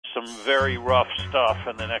some very rough stuff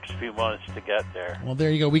in the next few months to get there. Well,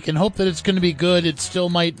 there you go. We can hope that it's going to be good. It still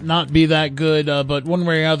might not be that good, but one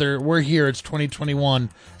way or other, we're here. It's 2021,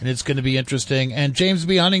 and it's going to be interesting. And James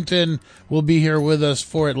B. Huntington will be here with us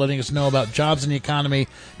for it, letting us know about jobs and the economy.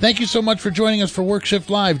 Thank you so much for joining us for WorkShift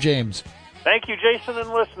Live, James. Thank you, Jason and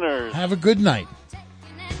listeners. Have a good night.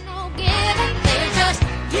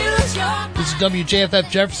 This is WJFF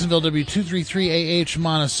Jeffersonville, W233AH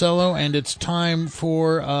Monticello, and it's time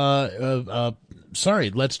for,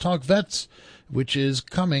 Let's Talk Vets, which is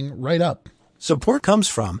coming right up. Support comes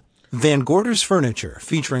from Van Gorder's Furniture,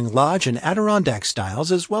 featuring lodge and Adirondack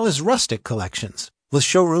styles as well as rustic collections. With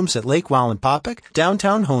showrooms at Lake Wallenpaupack,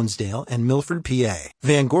 downtown Honesdale, and Milford, PA.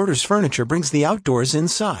 Van Gorder's Furniture brings the outdoors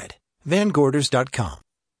inside. VanGorders.com.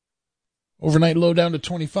 Overnight low down to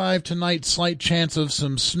 25 tonight. Slight chance of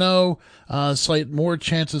some snow. Slight more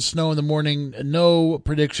chance of snow in the morning. No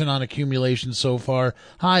prediction on accumulation so far.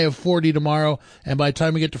 High of 40 tomorrow. And by the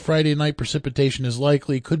time we get to Friday night, precipitation is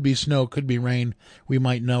likely. Could be snow, could be rain. We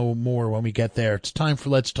might know more when we get there. It's time for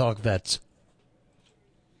Let's Talk Vets.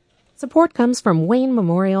 Support comes from Wayne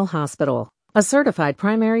Memorial Hospital, a certified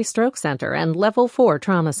primary stroke center and level 4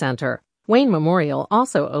 trauma center. Wayne Memorial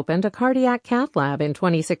also opened a cardiac cath lab in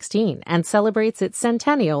 2016 and celebrates its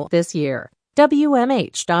centennial this year.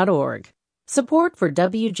 WMH.org. Support for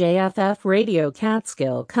WJFF Radio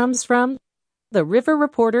Catskill comes from the River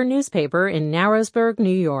Reporter newspaper in Narrowsburg,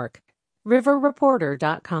 New York,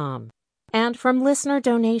 riverreporter.com, and from listener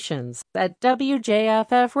donations at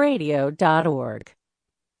WJFFradio.org.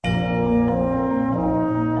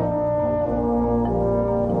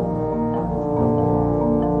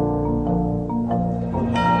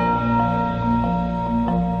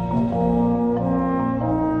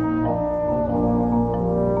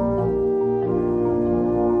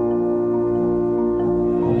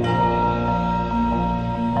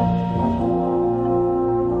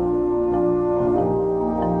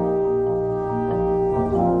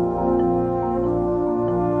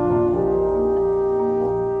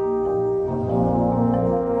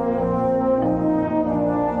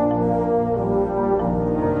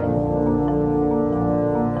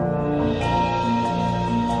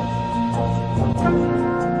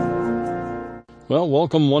 Well,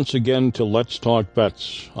 welcome once again to Let's Talk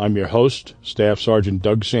Vets. I'm your host, Staff Sergeant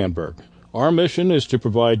Doug Sandberg. Our mission is to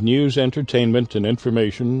provide news, entertainment, and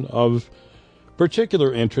information of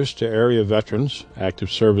particular interest to area veterans,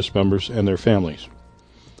 active service members, and their families.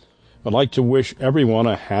 I'd like to wish everyone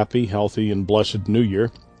a happy, healthy, and blessed New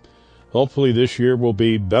Year. Hopefully this year will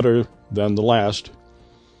be better than the last.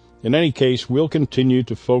 In any case, we'll continue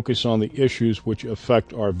to focus on the issues which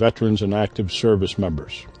affect our veterans and active service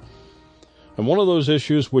members. And one of those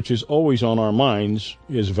issues which is always on our minds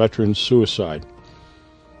is veteran suicide.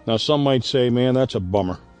 Now, some might say, man, that's a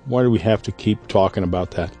bummer. Why do we have to keep talking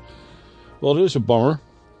about that? Well, it is a bummer,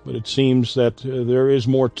 but it seems that there is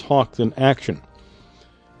more talk than action.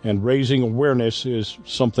 And raising awareness is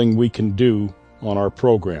something we can do on our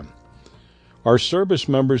program. Our service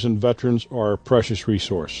members and veterans are a precious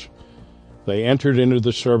resource. They entered into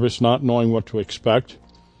the service not knowing what to expect.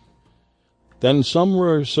 Then some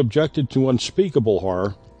were subjected to unspeakable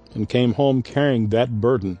horror and came home carrying that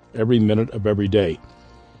burden every minute of every day.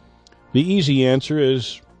 The easy answer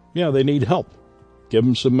is, yeah, they need help. Give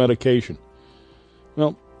them some medication.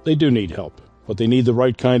 Well, they do need help, but they need the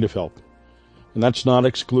right kind of help. And that's not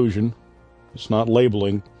exclusion. It's not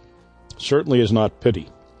labeling. Certainly is not pity.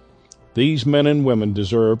 These men and women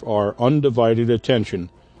deserve our undivided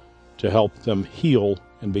attention to help them heal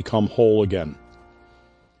and become whole again.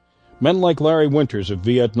 Men like Larry Winters, a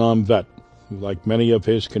Vietnam vet, who, like many of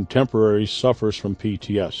his contemporaries, suffers from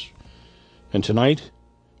PTS. And tonight,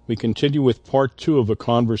 we continue with Part 2 of a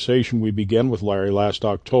conversation we began with Larry last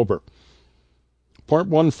October. Part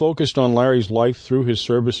 1 focused on Larry's life through his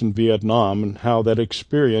service in Vietnam and how that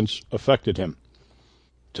experience affected him.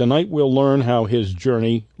 Tonight, we'll learn how his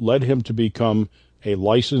journey led him to become a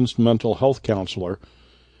licensed mental health counselor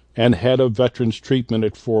and head of veterans treatment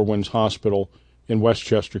at Four Winds Hospital in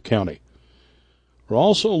Westchester County. We'll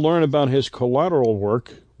also learn about his collateral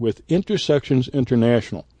work with Intersections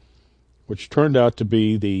International, which turned out to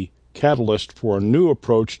be the catalyst for a new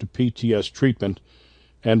approach to PTS treatment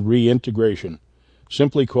and reintegration,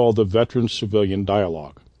 simply called the Veteran-Civilian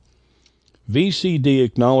Dialogue. VCD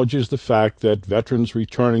acknowledges the fact that veterans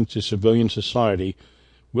returning to civilian society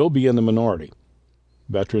will be in the minority.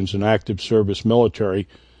 Veterans in active service military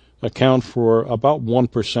account for about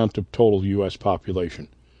 1% of total U.S. population.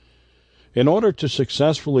 In order to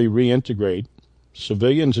successfully reintegrate,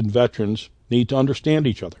 civilians and veterans need to understand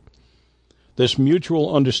each other. This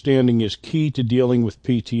mutual understanding is key to dealing with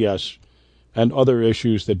PTS and other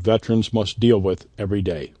issues that veterans must deal with every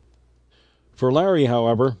day. For Larry,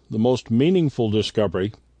 however, the most meaningful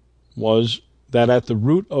discovery was that at the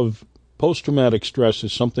root of post-traumatic stress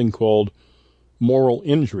is something called moral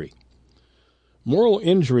injury. Moral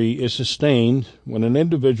injury is sustained when an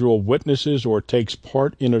individual witnesses or takes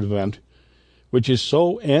part in an event which is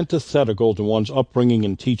so antithetical to one's upbringing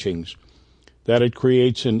and teachings that it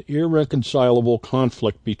creates an irreconcilable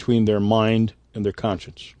conflict between their mind and their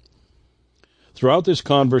conscience. Throughout this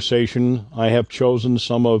conversation, I have chosen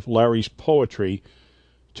some of Larry's poetry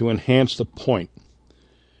to enhance the point.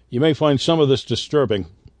 You may find some of this disturbing,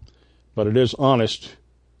 but it is honest,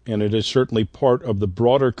 and it is certainly part of the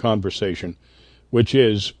broader conversation, which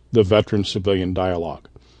is the veteran-civilian dialogue.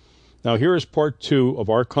 Now, here is part 2 of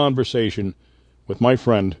our conversation with my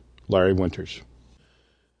friend, Larry Winters.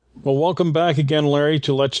 Well, welcome back again, Larry,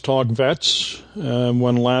 to Let's Talk Vets.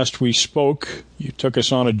 When last we spoke, you took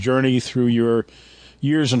us on a journey through your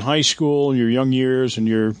years in high school, your young years, and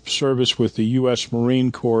your service with the U.S.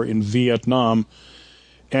 Marine Corps in Vietnam,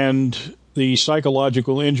 and the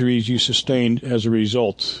psychological injuries you sustained as a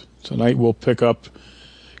result. Tonight we'll pick up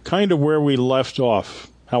kind of where we left off.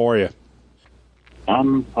 How are you?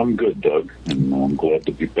 I'm good, Doug, and I'm glad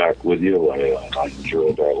to be back with you. I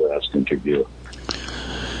enjoyed our last interview.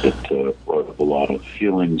 It brought up a lot of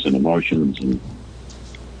feelings and emotions, and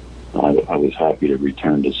I was happy to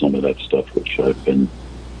return to some of that stuff which I've been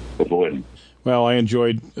avoiding. Well, I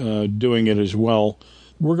enjoyed doing it as well.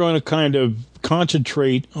 We're going to kind of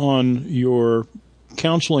concentrate on your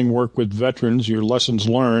counseling work with veterans, your lessons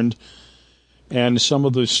learned, and some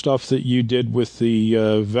of the stuff that you did with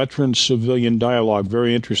the veteran-civilian dialogue.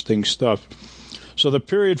 Very interesting stuff. So the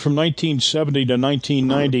period from 1970 to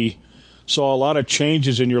 1990 saw a lot of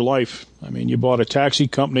changes in your life. I mean, you bought a taxi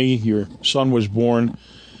company, your son was born,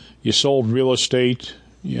 you sold real estate,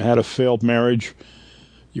 you had a failed marriage,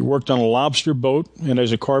 you worked on a lobster boat and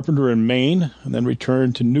as a carpenter in Maine, and then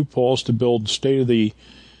returned to New Paltz to build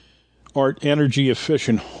state-of-the-art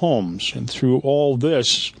energy-efficient homes. And through all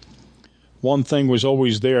this, one thing was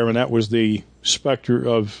always there, and that was the specter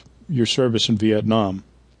of your service in Vietnam.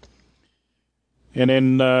 And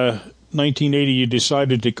in 1980, you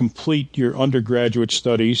decided to complete your undergraduate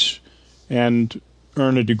studies and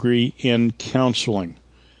earn a degree in counseling.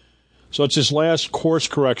 So it's this last course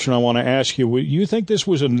correction I want to ask you. You think this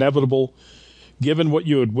was inevitable, given what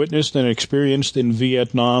you had witnessed and experienced in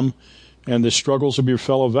Vietnam and the struggles of your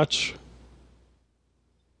fellow vets?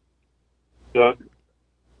 Doug,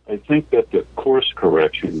 I think that the course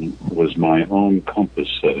correction was my own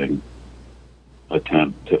compass-setting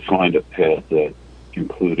attempt to find a path that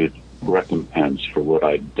included recompense for what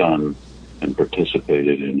I'd done and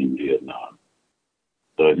participated in Vietnam.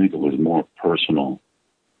 So I think it was more personal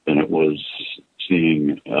than it was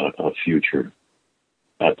seeing a future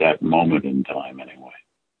at that moment in time anyway.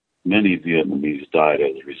 Many Vietnamese died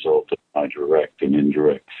as a result of my direct and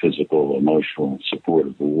indirect physical, emotional support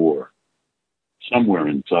of the war. Somewhere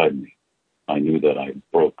inside me, I knew that I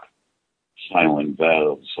broke silent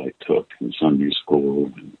vows I took in Sunday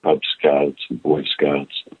school and Cub Scouts and Boy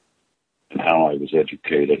Scouts, and how I was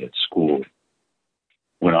educated at school.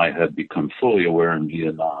 When I had become fully aware in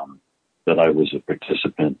Vietnam that I was a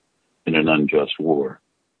participant in an unjust war.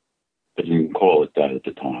 I didn't call it that at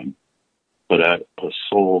the time, but at a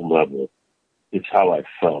soul level, it's how I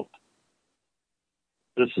felt.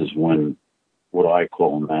 This is when what I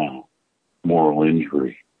call now moral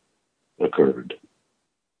injury occurred.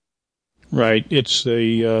 Right. It's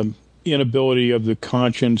the inability of the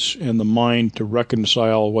conscience and the mind to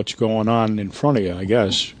reconcile what's going on in front of you, I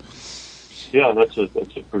guess. Yeah, that's a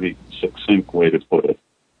pretty succinct way to put it.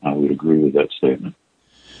 I would agree with that statement.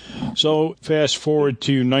 So fast forward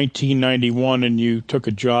to 1991, and you took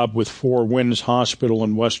a job with Four Winds Hospital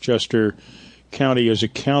in Westchester County as a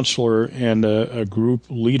counselor and a group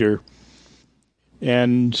leader.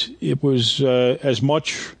 And it was as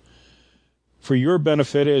much for your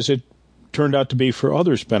benefit as it turned out to be for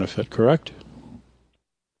others' benefit, correct?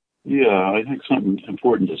 Yeah, I think something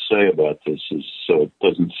important to say about this is, so it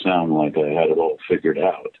doesn't sound like I had it all figured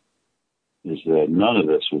out, is that none of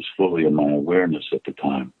this was fully in my awareness at the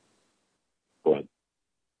time. But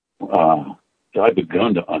I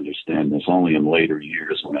begun to understand this only in later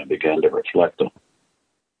years when I began to reflect on it.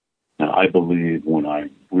 And I believe when I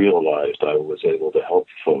realized I was able to help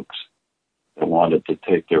folks that wanted to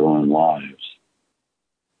take their own lives,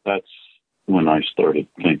 that's when I started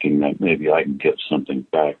thinking that maybe I can get something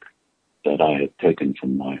back that I had taken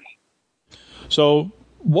from life. So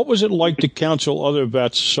what was it like to counsel other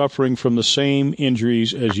vets suffering from the same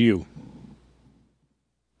injuries as you?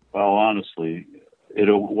 honestly, it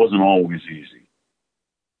wasn't always easy.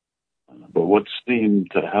 But what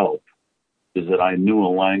seemed to help is that I knew a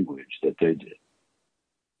language that they did.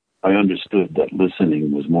 I understood that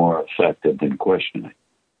listening was more effective than questioning.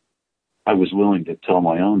 I was willing to tell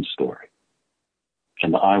my own story,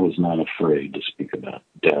 and I was not afraid to speak about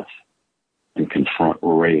death and confront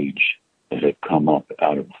rage that had come up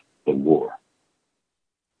out of the war.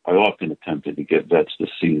 I often attempted to get vets to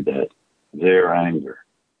see that their anger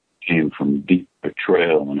came from deep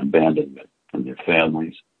betrayal and abandonment from their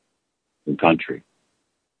families and country.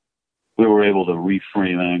 We were able to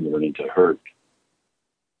reframe anger into hurt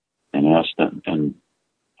and ask them and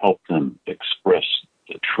help them express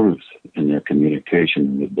the truth in their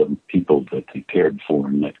communication with the people that they cared for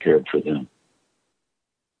and that cared for them.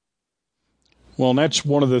 Well, that's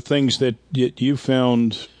one of the things that you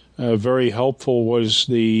found very helpful, was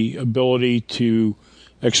the ability to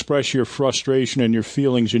express your frustration and your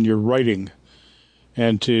feelings in your writing,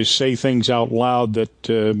 and to say things out loud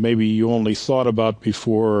that maybe you only thought about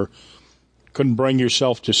before or couldn't bring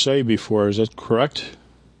yourself to say before. Is that correct?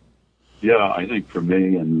 Yeah, I think for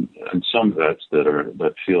me and some vets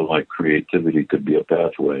that feel like creativity could be a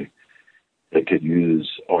pathway, they could use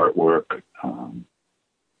artwork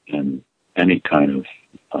and any kind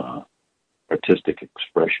of artistic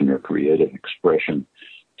expression or creative expression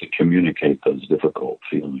to communicate those difficult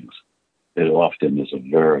feelings. It often is a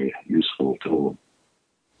very useful tool.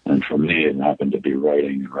 And for me, it happened to be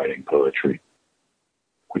writing poetry,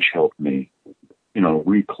 which helped me,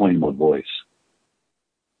 reclaim a voice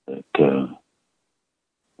that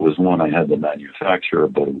was one I had to manufacture,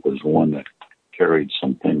 but it was one that carried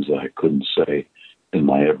some things that I couldn't say in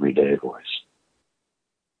my everyday voice.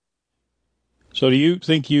 So do you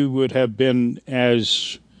think you would have been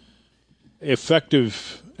as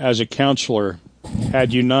effective as a counselor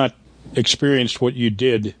had you not experienced what you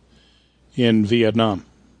did in Vietnam?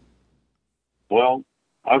 Well,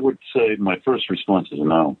 I would say my first response is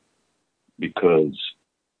no, because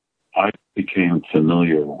I became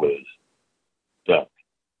familiar with death.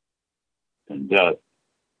 And death,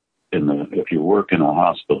 if you work in a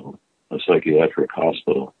hospital, a psychiatric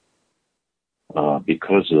hospital,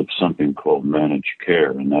 because of something called managed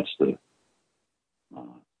care, and that's the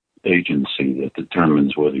agency that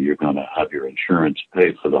determines whether you're going to have your insurance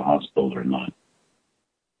pay for the hospital or not.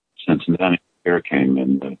 Since managed care came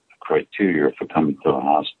in, the criteria for coming to the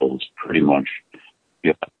hospital is pretty much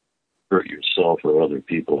you have to hurt yourself or other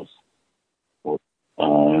people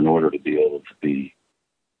in order to be able to be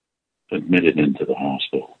admitted into the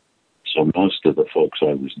hospital. So most of the folks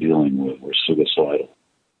I was dealing with were suicidal.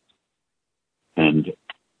 And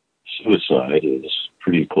suicide is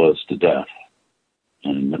pretty close to death.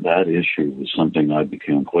 And that issue was something I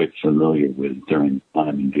became quite familiar with during the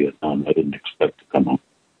time in Vietnam. I didn't expect to come home.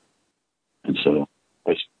 And so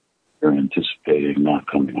I started anticipating not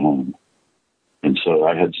coming home. And so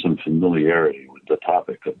I had some familiarity with the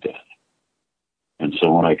topic of death. And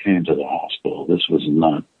so when I came to the hospital, this was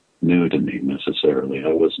not new to me necessarily.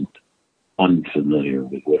 I wasn't unfamiliar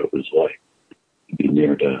with what it was like to be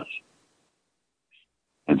near death.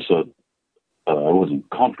 And so I wasn't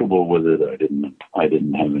comfortable with it. I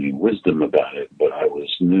didn't have any wisdom about it, but I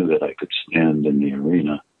knew that I could stand in the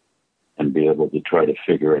arena and be able to try to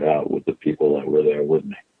figure it out with the people that were there with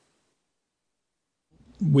me.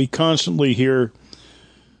 We constantly hear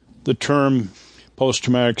the term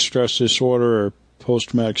post-traumatic stress disorder or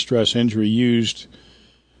post-traumatic stress injury used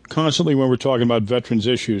constantly when we're talking about veterans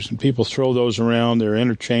issues, and people throw those around. They're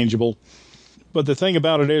interchangeable. But the thing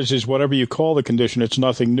about it is whatever you call the condition, it's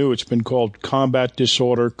nothing new. It's been called combat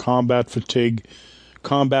disorder, combat fatigue,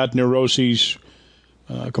 combat neuroses,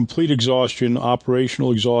 complete exhaustion,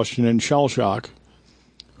 operational exhaustion, and shell shock.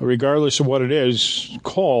 Regardless of what it is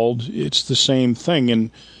called, it's the same thing.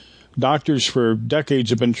 And doctors for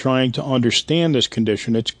decades have been trying to understand this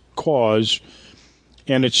condition, its cause,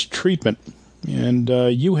 and its treatment. And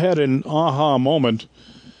you had an aha moment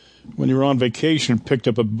when you were on vacation, picked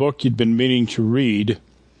up a book you'd been meaning to read,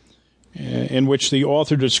 in which the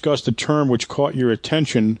author discussed a term which caught your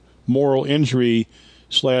attention, moral injury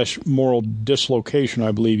 / moral dislocation,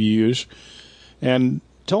 I believe you use. And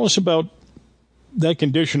tell us about that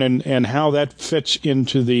condition and how that fits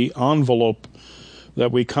into the envelope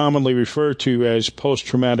that we commonly refer to as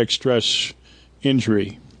post-traumatic stress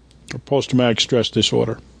injury or post-traumatic stress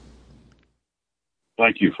disorder.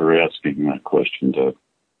 Thank you for asking that question, Doug.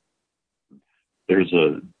 There's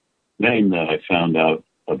a name that I found out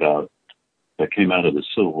about that came out of the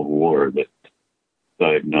Civil War that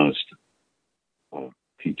diagnosed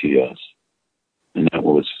PTS, and that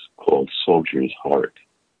was called soldier's heart.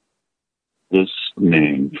 This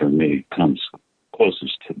name for me comes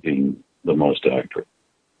closest to being the most accurate.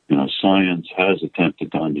 Science has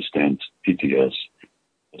attempted to understand PTS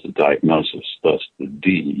as a diagnosis, thus the D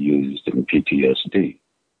used in PTSD.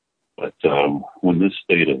 But when this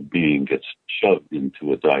state of being gets shoved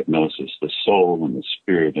into a diagnosis, the soul and the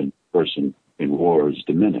spirit in the person in war is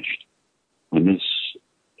diminished. When this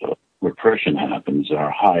repression happens,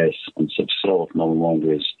 our highest sense of self no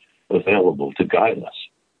longer is available to guide us,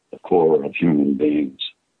 the core of human beings,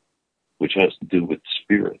 which has to do with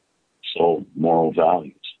spirit, soul, moral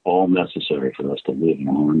values, all necessary for us to live in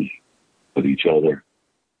harmony with each other.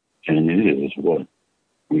 And it is what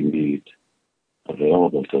we need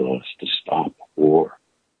available to us to stop war.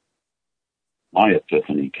 My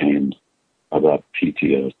epiphany came about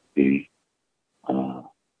PTSD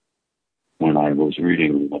when I was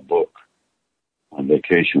reading a book on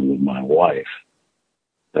vacation with my wife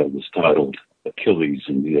that was titled Achilles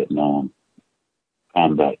in Vietnam,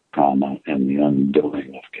 Combat Trauma and the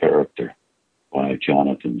Undoing of Character by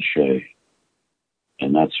Jonathan Shea.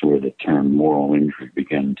 And that's where the term moral injury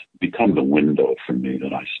began to become the window for me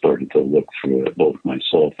that I started to look through at both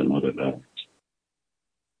myself and other veterans.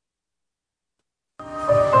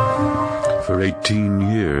 For 18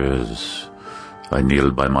 years, I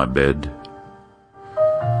kneeled by my bed.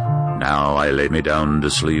 Now I lay me down to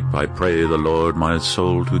sleep. I pray the Lord my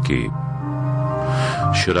soul to keep.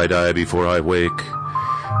 Should I die before I wake,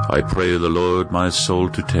 I pray the Lord my soul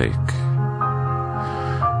to take.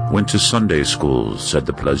 Went to Sunday school, said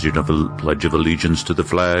the Pledge of Allegiance to the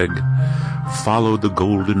flag, followed the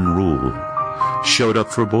golden rule, showed up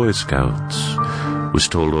for Boy Scouts, was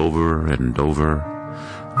told over and over,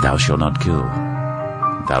 thou shalt not kill,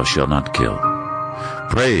 thou shalt not kill.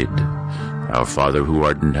 Prayed, our Father who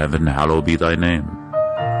art in heaven, hallowed be thy name.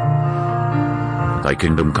 Thy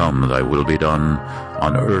kingdom come, thy will be done,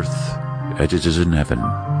 on earth as it is in heaven.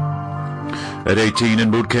 At 18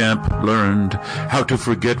 in boot camp, learned how to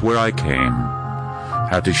forget where I came,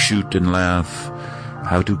 how to shoot and laugh,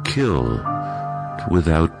 how to kill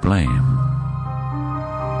without blame.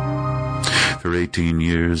 For 18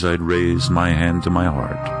 years I'd raised my hand to my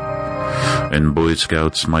heart, and Boy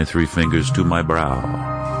Scouts my 3 fingers to my brow,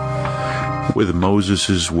 with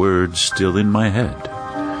Moses' words still in my head.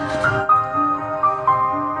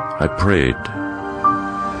 I prayed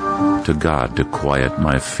to God to quiet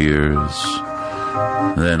my fears.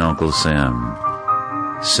 Then Uncle Sam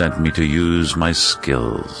sent me to use my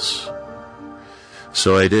skills.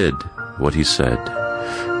 So I did what he said.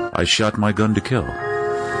 I shot my gun to kill.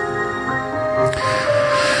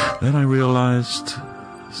 Then I realized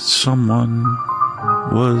someone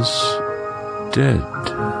was dead.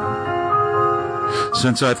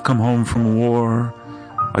 Since I've come home from war,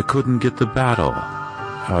 I couldn't get the battle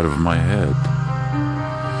out of my head.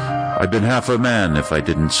 I'd been half a man if I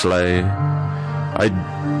didn't slay.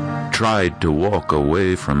 I'd tried to walk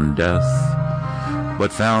away from death,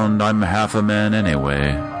 but found I'm half a man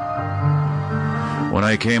anyway. When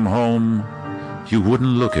I came home, you wouldn't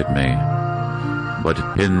look at me,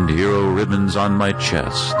 but pinned hero ribbons on my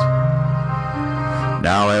chest.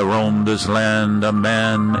 Now I roam this land a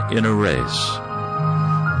man in a race,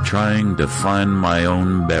 trying to find my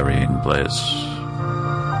own burying place.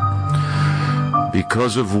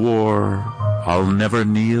 Because of war, I'll never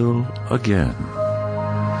kneel again.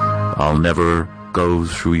 I'll never go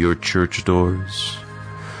through your church doors.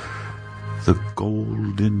 The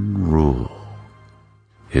golden rule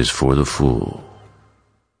is for the fool.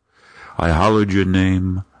 I hollered your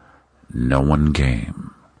name, no one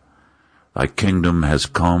came. Thy kingdom has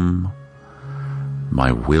come,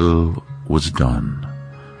 my will was done.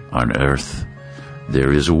 On earth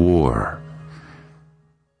there is a war,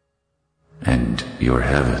 and your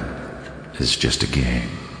heaven is just a game.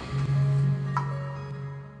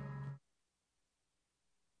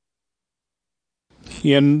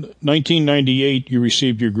 In 1998, you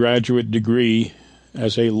received your graduate degree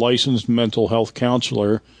as a licensed mental health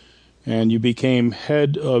counselor, and you became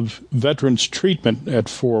head of veterans treatment at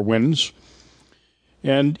Four Winds.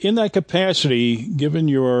 And in that capacity, given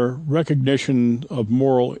your recognition of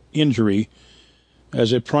moral injury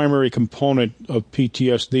as a primary component of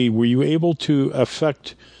PTSD, were you able to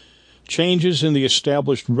affect changes in the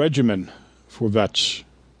established regimen for vets?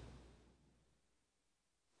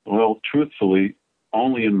 Well, truthfully,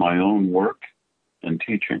 only in my own work and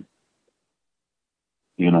teaching.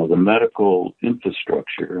 The medical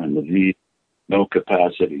infrastructure and the VA, no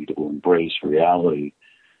capacity to embrace reality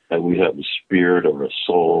that we have a spirit or a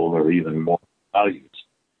soul or even more values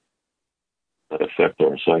that affect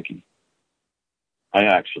our psyche. I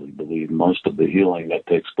actually believe most of the healing that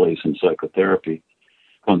takes place in psychotherapy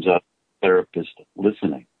comes out of therapist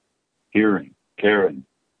listening, hearing, caring,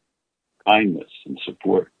 kindness, and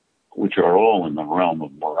support, which are all in the realm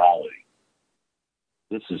of morality.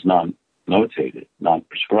 This is not notated, not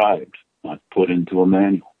prescribed, not put into a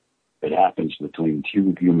manual. It happens between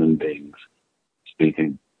two human beings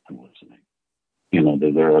speaking and listening. You know,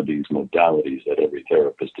 there are these modalities that every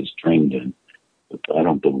therapist is trained in, but I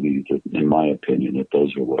don't believe that, in my opinion, that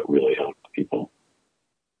those are what really help people.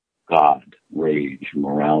 God, rage,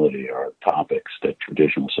 morality are topics that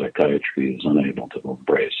traditional psychiatry is unable to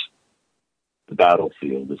embrace. The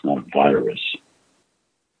battlefield is not a virus.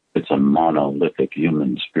 It's a monolithic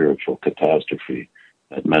human spiritual catastrophe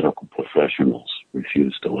that medical professionals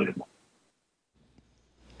refuse to label.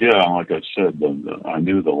 Yeah, like I said, I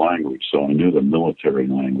knew the language, so I knew the military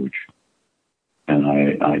language. And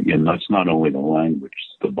and that's not only the language,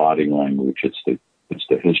 it's the body language, it's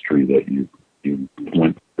the history that you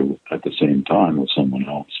went through at the same time with someone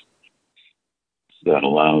else that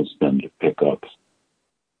allows them to pick up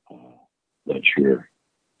that you're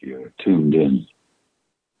tuned in,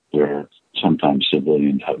 where sometimes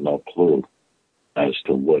civilians have no clue as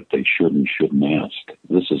to what they should and shouldn't ask.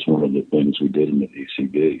 This is one of the things we did in the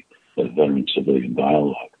VCB, the Veteran Civilian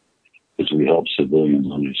Dialogue, is we help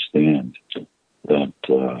civilians understand that,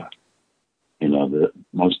 that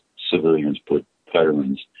most civilians put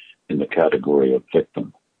veterans in the category of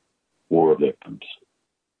victim, war victims.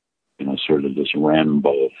 Sort of this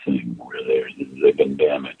Rambo thing where they've been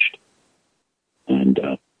damaged. And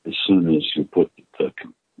as soon as you put the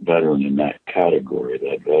veteran in that category,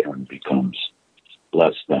 that veteran becomes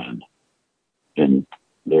less than in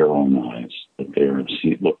their own eyes, that they're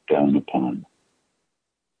looked down upon.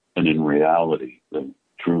 And in reality, the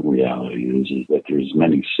true reality is that there's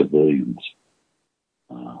many civilians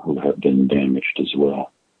who have been damaged as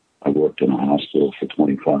well. I worked in a hospital for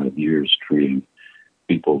 25 years treating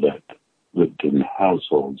people that lived in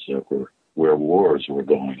households where wars were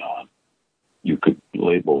going on. You could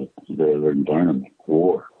label their environment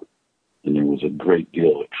war. And there was a great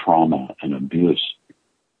deal of trauma and abuse.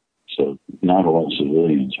 So not all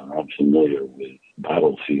civilians are unfamiliar with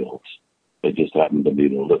battlefields. They just happen to be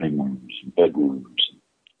the living rooms, bedrooms,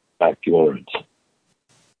 backyards.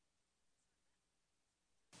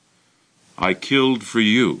 I killed for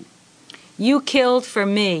you. You killed for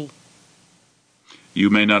me. You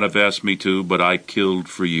may not have asked me to, but I killed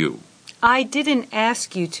for you. I didn't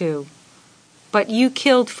ask you to, but you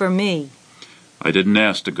killed for me. I didn't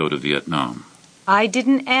ask to go to Vietnam. I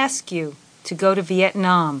didn't ask you to go to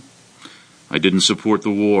Vietnam. I didn't support the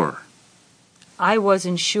war. I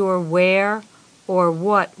wasn't sure where or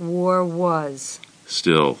what war was.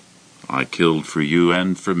 Still, I killed for you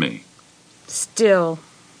and for me. Still,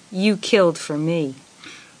 you killed for me.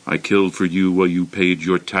 I killed for you while you paid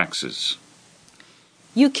your taxes.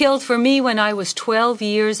 You killed for me when I was 12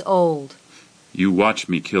 years old. You watched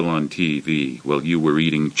me kill on TV while you were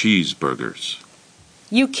eating cheeseburgers.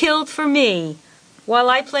 You killed for me while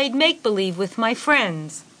I played make-believe with my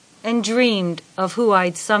friends and dreamed of who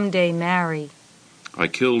I'd someday marry. I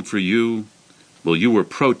killed for you while you were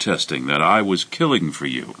protesting that I was killing for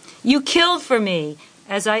you. You killed for me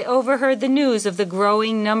as I overheard the news of the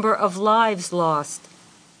growing number of lives lost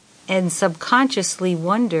and subconsciously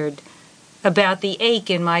wondered about the ache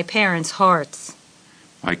in my parents' hearts.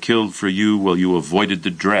 I killed for you while you avoided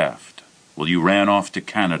the draft, while you ran off to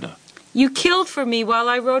Canada. You killed for me while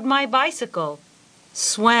I rode my bicycle,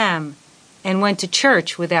 swam, and went to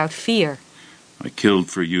church without fear. I killed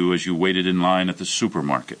for you as you waited in line at the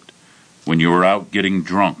supermarket, when you were out getting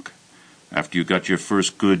drunk, after you got your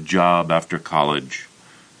first good job after college,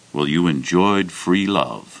 while you enjoyed free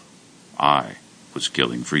love. I was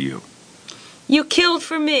killing for you. You killed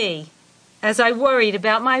for me as I worried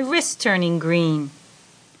about my wrist turning green,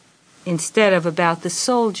 instead of about the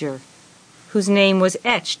soldier whose name was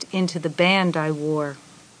etched into the band I wore,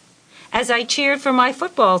 as I cheered for my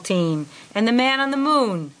football team and the man on the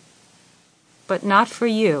moon, but not for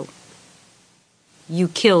you. You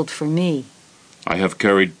killed for me. I have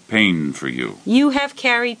carried pain for you. You have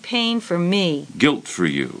carried pain for me. Guilt for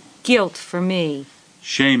you. Guilt for me.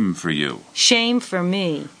 Shame for you. Shame for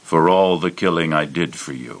me. For all the killing I did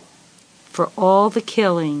for you. For all the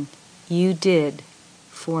killing you did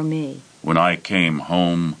for me. When I came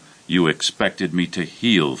home, you expected me to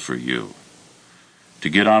heal for you, to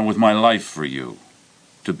get on with my life for you,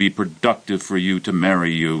 to be productive for you, to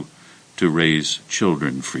marry you, to raise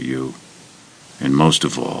children for you, and most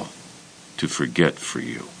of all, to forget for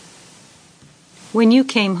you. When you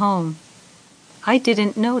came home, I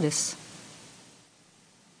didn't notice.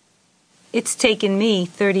 It's taken me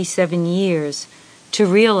 37 years to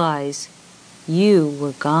realize you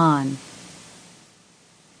were gone.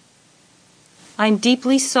 I'm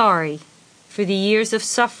deeply sorry for the years of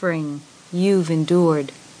suffering you've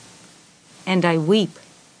endured. And I weep,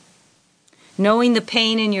 knowing the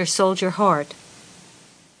pain in your soldier heart,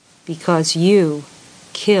 because you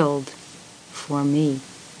killed for me.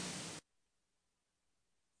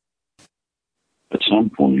 At some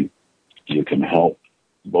point, you can help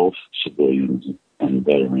both civilians and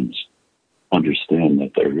veterans understand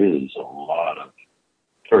that there is a lot of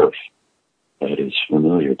turf that is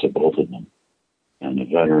familiar to both of them. And a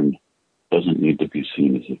veteran doesn't need to be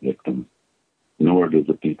seen as a victim, nor do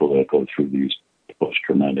the people that go through these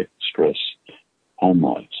post-traumatic stress home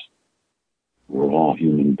lives. We're all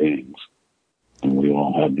human beings, and we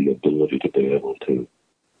all have the ability to be able to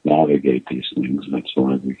navigate these things. That's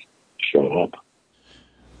why we show up.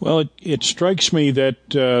 Well, it strikes me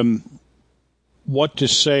that what to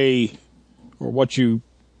say or what you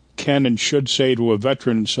can and should say to a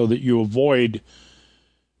veteran so that you avoid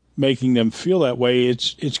making them feel that way,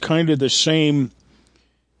 it's kind of the same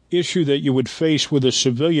issue that you would face with a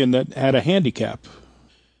civilian that had a handicap.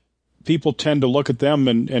 People tend to look at them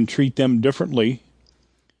and treat them differently.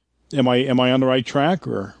 Am I on the right track,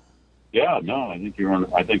 or? Yeah, no, I think you're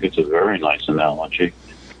on. I think it's a very nice analogy.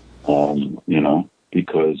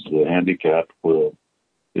 Because the handicap will,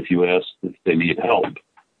 if you ask if they need help,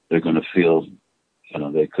 they're going to feel,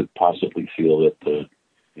 they could possibly feel that,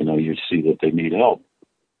 you see that they need help.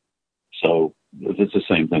 So it's the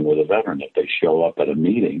same thing with a veteran. If they show up at a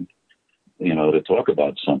meeting, to talk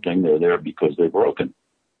about something, they're there because they're broken.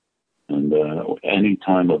 And any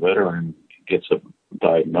time a veteran gets a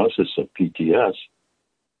diagnosis of PTS,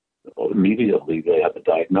 immediately they have a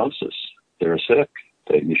diagnosis. They're sick.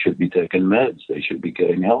 They should be taking meds. They should be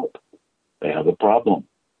getting help. They have a problem.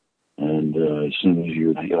 And as soon as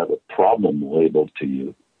you have a problem labeled to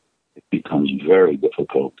you, it becomes very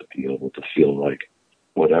difficult to be able to feel like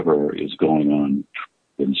whatever is going on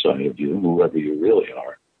inside of you, whoever you really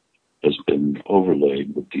are, has been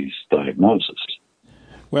overlaid with these diagnoses.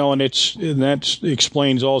 Well, and that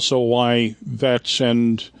explains also why vets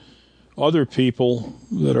and other people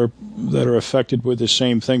that are affected with the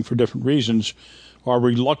same thing for different reasons are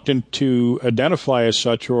reluctant to identify as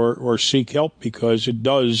such or seek help, because it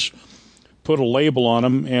does put a label on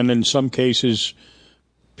them, and in some cases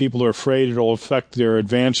people are afraid it'll affect their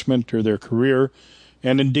advancement or their career,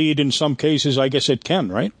 and indeed in some cases I guess it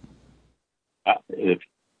can, right? If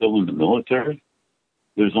still in the military,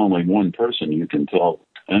 there's only one person you can tell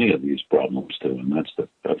any of these problems to, and that's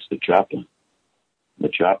the chaplain. The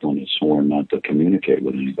chaplain is sworn not to communicate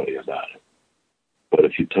with anybody about it. But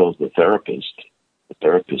if you tell the therapist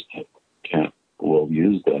will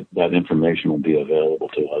use that information will be available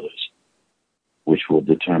to others, which will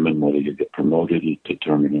determine whether you get promoted,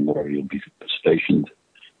 determine where you'll be stationed.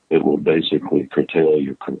 It will basically curtail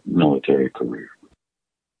your military career.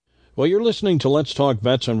 Well, you're listening to Let's Talk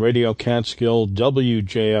Vets on Radio Catskill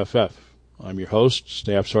WJFF. I'm your host,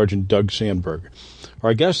 Staff Sergeant Doug Sandberg.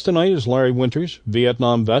 Our guest tonight is Larry Winters,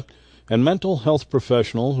 Vietnam vet and mental health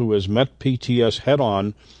professional who has met PTS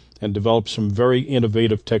head-on and developed some very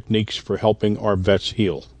innovative techniques for helping our vets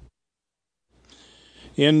heal.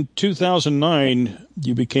 In 2009,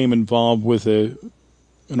 you became involved with an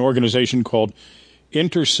organization called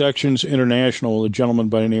Intersections International, a gentleman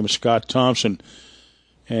by the name of Scott Thompson,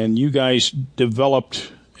 and you guys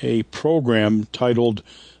developed a program titled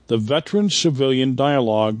the Veteran-Civilian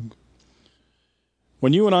Dialogue.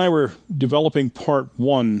 When you and I were developing part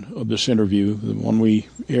one of this interview, the one we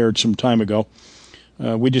aired some time ago,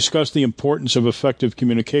 we discussed the importance of effective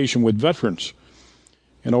communication with veterans.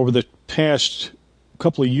 And over the past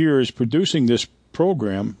couple of years producing this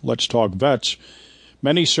program, Let's Talk Vets,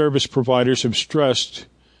 many service providers have stressed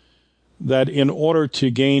that in order to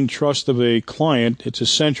gain trust of a client, it's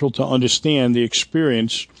essential to understand the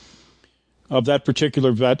experience of that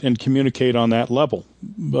particular vet and communicate on that level.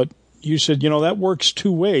 But you said, that works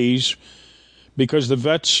two ways, because the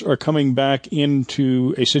vets are coming back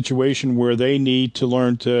into a situation where they need to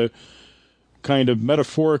learn to kind of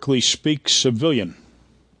metaphorically speak civilian.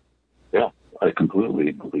 Yeah, I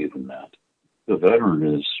completely believe in that. The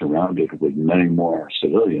veteran is surrounded with many more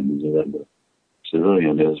civilians than the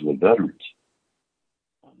civilian is with veterans.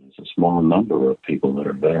 There's a small number of people that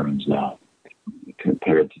are veterans now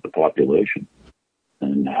compared to the population.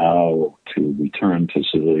 And how to return to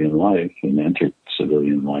civilian life and enter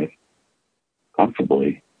civilian life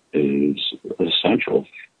comfortably is essential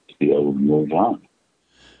to be able to move on.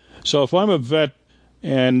 So if I'm a vet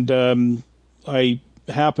and I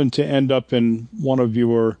happen to end up in one of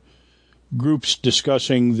your groups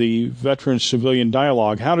discussing the veteran-civilian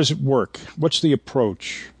dialogue, how does it work? What's the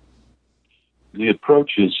approach? The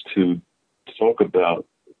approach is to talk about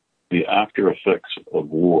the after effects of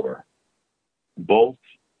war, both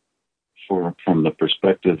from the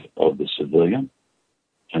perspective of the civilian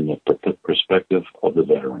and the perspective of the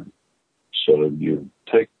veteran. So you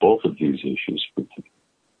take both of these issues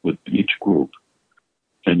with each group,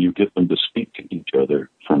 and you get them to speak to each other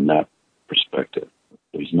from that perspective.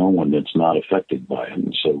 There's no one that's not affected by it.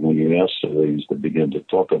 And so when you ask civilians to begin to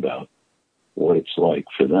talk about what it's like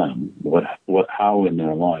for them, how in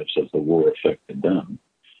their lives has the war affected them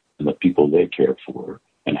and the people they care for,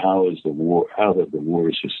 and how have the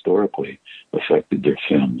wars historically affected their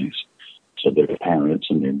families, so their parents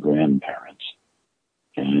and their grandparents.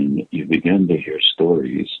 And you begin to hear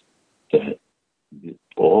stories that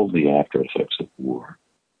all the after effects of war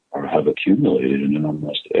have accumulated in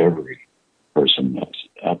almost every person that's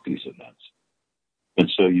at these events.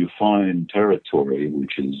 And so you find territory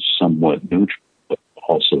which is somewhat neutral, but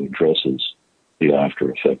also addresses the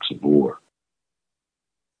after effects of war.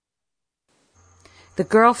 The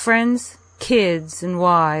girlfriends, kids, and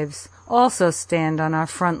wives also stand on our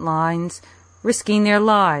front lines, risking their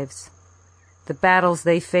lives. The battles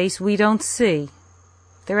they face we don't see.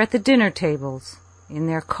 They're at the dinner tables, in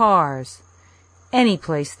their cars, any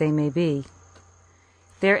place they may be.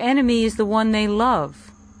 Their enemy is the one they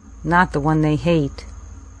love, not the one they hate.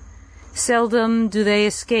 Seldom do they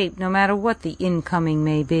escape, no matter what the incoming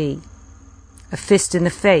may be. A fist in the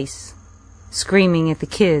face, screaming at the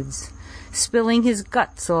kids, spilling his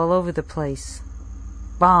guts all over the place.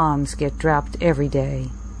 Bombs get dropped every day.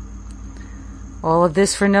 All of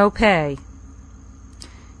this for no pay.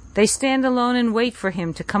 They stand alone and wait for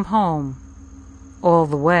him to come home, all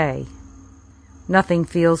the way. Nothing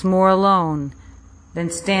feels more alone than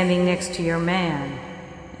standing next to your man,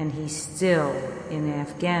 and he's still in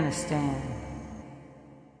Afghanistan.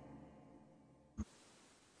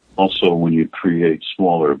 Also, when you create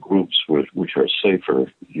smaller groups which are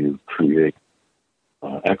safer, you create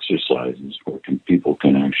exercises where people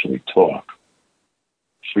can actually talk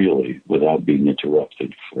freely without being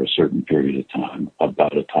interrupted for a certain period of time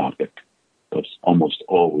about a topic that's almost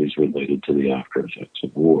always related to the after effects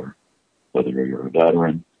of war, whether you're a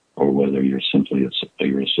veteran or whether you're simply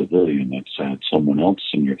you're a civilian that's had someone else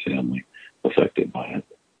in your family affected by it.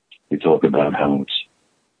 We talk about how it's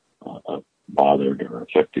bothered or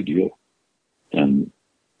affected you. And,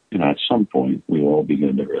 at some point, we all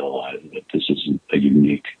begin to realize that this isn't a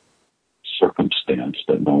unique circumstance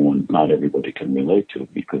that not everybody can relate to,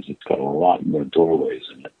 because it's got a lot more doorways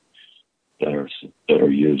in it that are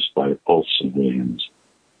used by both civilians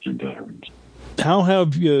and veterans. How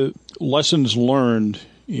have your lessons learned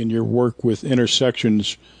in your work with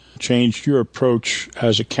intersections changed your approach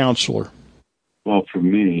as a counselor? Well, for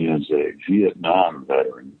me, as a Vietnam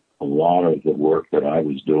veteran, a lot of the work that I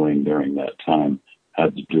was doing during that time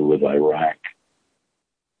had to do with Iraq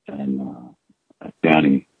and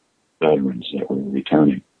Afghani veterans that were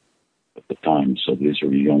returning at the time. So these are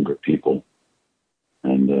younger people.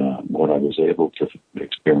 And what I was able to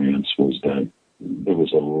experience was that there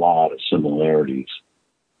was a lot of similarities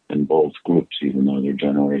in both groups, even though their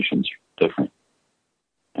generations are different.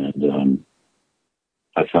 And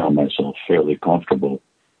I found myself fairly comfortable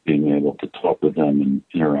being able to talk with them and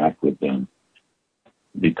interact with them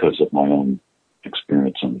because of my own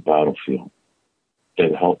experience on the battlefield.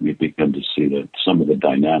 It helped me begin to see that some of the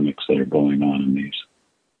dynamics that are going on in these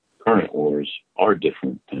current wars are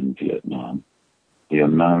different than Vietnam. The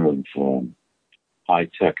amount of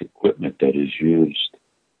high-tech equipment that is used,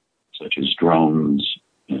 such as drones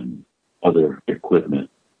and other equipment,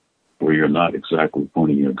 where you're not exactly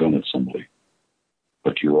pointing your gun at somebody,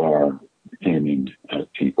 but you are aiming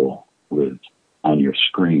at people on your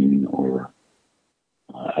screen or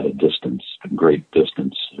at a distance, a great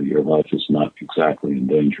distance, so your life is not exactly in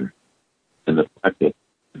danger. And the fact that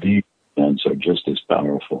these events are just as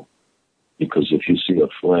powerful, because if you see a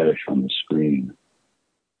flash on the screen,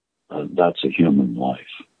 that's a human life.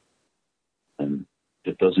 And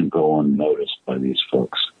it doesn't go unnoticed by these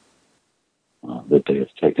folks that they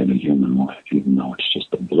have taken a human life, even though it's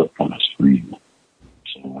just a blip on a screen.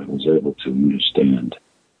 So I was able to understand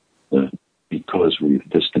that because we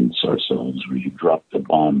distance ourselves, where you drop the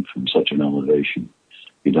bomb from such an elevation,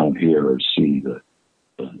 you don't hear or see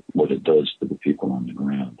what it does to the people on the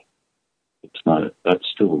ground. That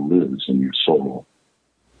still lives in your soul,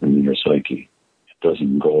 in your psyche. It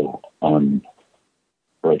doesn't go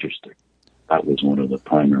unregistered. That was one of the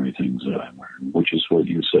primary things that I learned, which is what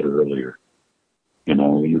you said earlier.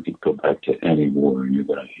 You could go back to any war and you're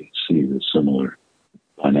going to see the similar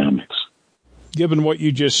dynamics. Given what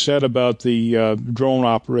you just said about the drone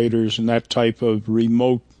operators and that type of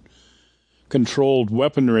remote-controlled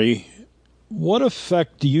weaponry, What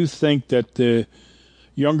effect do you think that the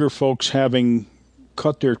younger folks, having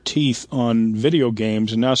cut their teeth on video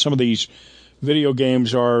games, and now some of these video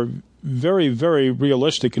games are very, very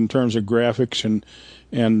realistic in terms of graphics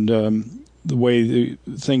and the way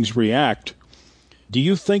things react. Do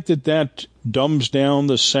you think that dumbs down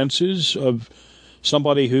the senses of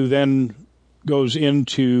somebody who then goes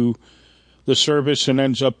into the service and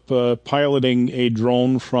ends up piloting a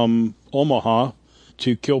drone from Omaha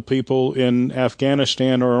to kill people in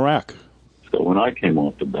Afghanistan or Iraq? So when I came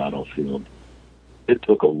off the battlefield, it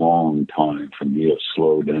took a long time for me to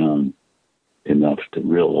slow down enough to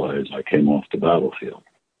realize I came off the battlefield,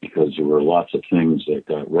 because there were lots of things that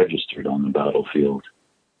got registered on the battlefield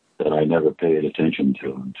that I never paid attention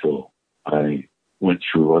to until I went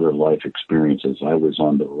through other life experiences. I was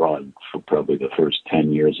on the run for probably the first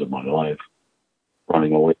 10 years of my life,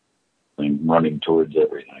 running away and running towards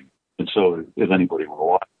everything. And so if anybody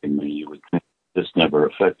were watching me, you would think this never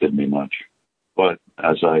affected me much. But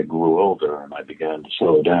as I grew older and I began to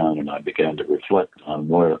slow down and I began to reflect on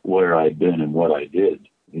where I'd been and what I did,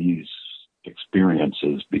 these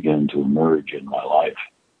experiences began to emerge in my life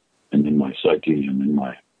and in my psyche and in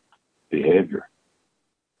my behavior.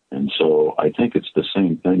 And so I think it's the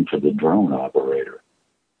same thing for the drone operator.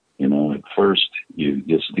 You know, at first you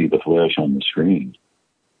just see the flash on the screen,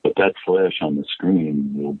 but that flash on the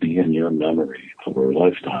screen will be in your memory for a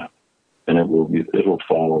lifetime. And it'll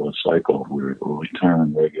follow a cycle where it will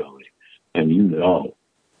return regularly. And you know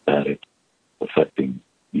that it's affecting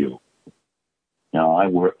you. Now, I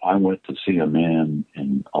went to see a man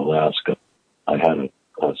in Alaska. I had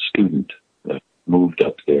a student that moved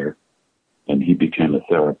up there, and he became a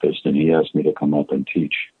therapist, and he asked me to come up and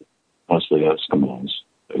teach mostly Eskimos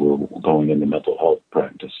that were going into mental health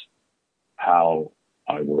practice how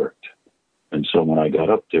I worked. And so when I got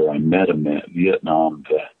up there, I met a Vietnam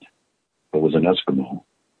vet. It was an Eskimo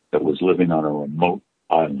that was living on a remote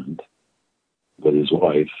island with his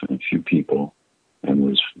wife and a few people, and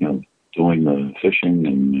was, doing the fishing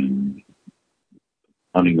and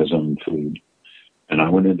hunting his own food. And I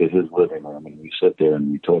went into his living room, and we sat there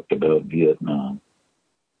and we talked about Vietnam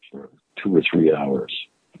for 2 or 3 hours.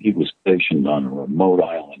 He was stationed on a remote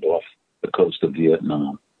island off the coast of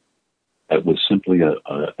Vietnam. That was simply a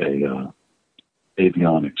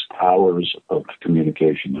avionics, towers of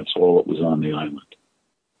communication. That's all that was on the island.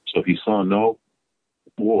 So he saw no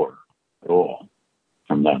war at all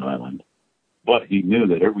from that island. But he knew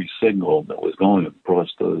that every signal that was going across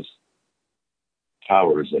those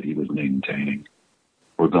towers that he was maintaining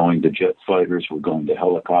were going to jet fighters, were going to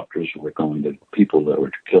helicopters, were going to people that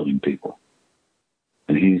were killing people.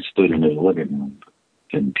 And he stood in his living room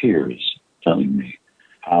in tears telling me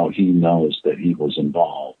how he knows that he was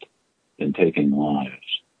involved in taking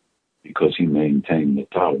lives because he maintained the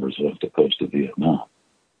towers off the coast of Vietnam.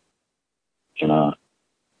 And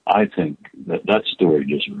I think that story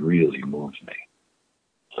just really moved me.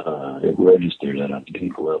 It registered at a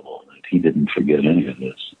deep level that he didn't forget any of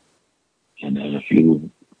this. And that if you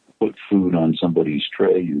put food on somebody's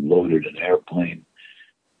tray, you loaded an airplane,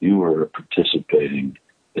 you were participating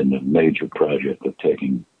in the major project of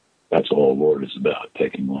taking, that's all war is about,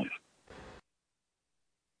 taking life.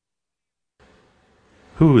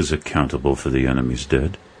 Who is accountable for the enemy's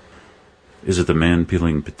dead? Is it the man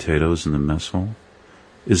peeling potatoes in the mess hall?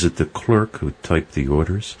 Is it the clerk who typed the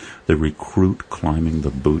orders, the recruit climbing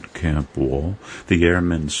the boot camp wall, the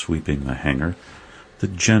airman sweeping the hangar, the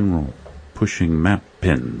general pushing map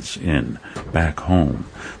pins in back home,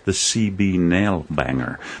 the CB nail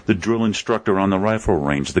banger, the drill instructor on the rifle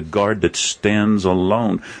range, the guard that stands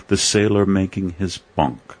alone, the sailor making his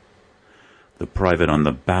bunk, the private on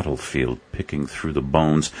the battlefield picking through the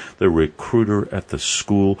bones, the recruiter at the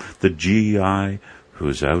school, the GI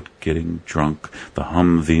who's out getting drunk, the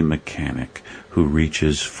Humvee mechanic who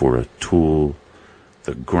reaches for a tool,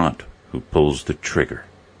 the grunt who pulls the trigger.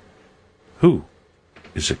 Who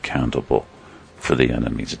is accountable for the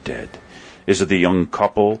enemy's dead? Is it the young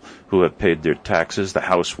couple who have paid their taxes, the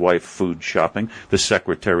housewife food shopping, the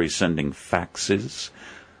secretary sending faxes,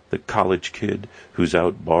 the college kid who's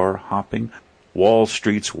out bar hopping, Wall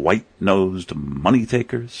Street's white-nosed money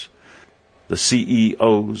takers, the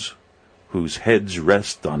CEOs whose heads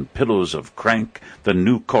rest on pillows of crank, the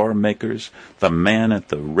new car makers, the man at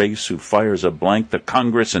the race who fires a blank, the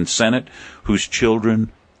Congress and Senate whose children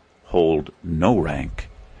hold no rank?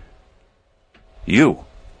 You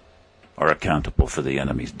are accountable for the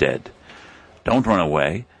enemy's dead. Don't run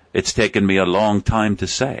away. It's taken me a long time to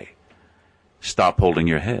say. Stop holding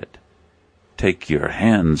your head. Take your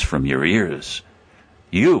hands from your ears.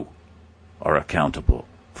 You are accountable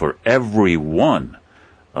for every one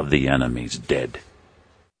of the enemy's dead.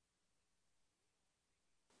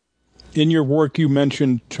 In your work, you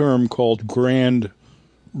mentioned a term called grand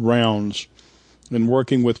rounds and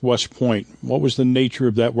working with West Point. What was the nature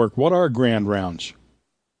of that work? What are grand rounds?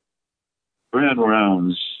 Grand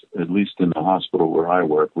rounds, at least in the hospital where I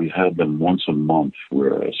work, we had them once a month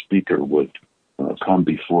where a speaker would come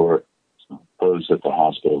before those at the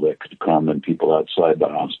hospital that could come and people outside the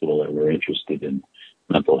hospital that were interested in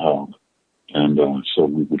mental health. And so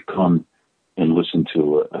we would come and listen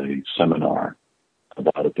to a seminar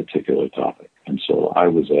about a particular topic. And so I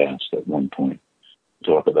was asked at one point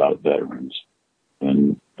to talk about veterans.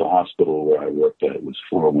 And the hospital where I worked at was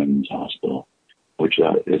Four Winds Hospital, which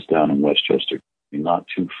is down in Westchester, not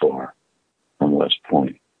too far from West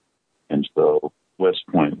Point. And so West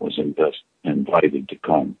Point was invited to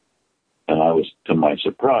come. And I was, to my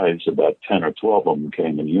surprise, about 10 or 12 of them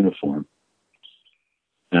came in uniform.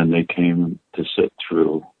 And they came to sit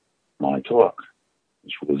through my talk,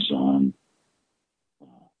 which was on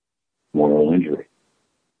moral injury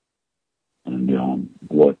and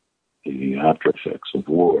what the after effects of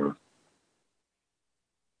war,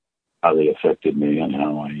 how they affected me and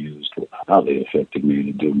how they affected me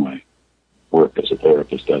to do my work as a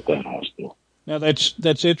therapist at that hospital. Now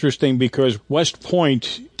that's interesting because West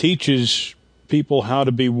Point teaches people how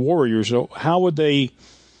to be warriors. So how would they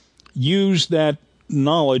use that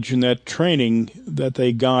knowledge and that training that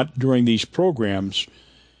they got during these programs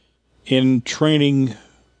in training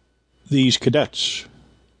these cadets?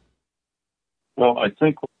 Well, I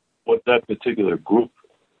think what that particular group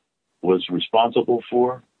was responsible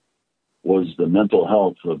for was the mental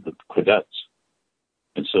health of the cadets.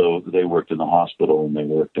 And so they worked in the hospital and they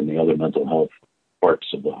worked in the other mental health parts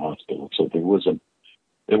of the hospital. So there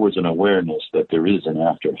was an awareness that there is an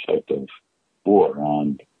after effect of war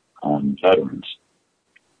on veterans.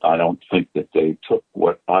 I don't think that they took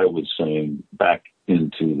what I was saying back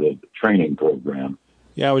into the training program.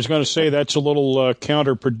 Yeah, I was going to say that's a little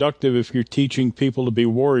counterproductive if you're teaching people to be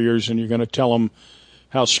warriors and you're going to tell them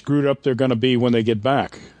how screwed up they're going to be when they get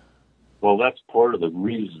back. Well, that's part of the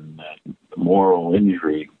reason that moral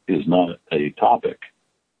injury is not a topic,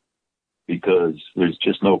 because there's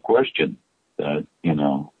just no question that,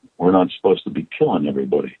 we're not supposed to be killing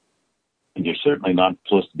everybody. And you're certainly not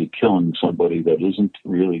supposed to be killing somebody that isn't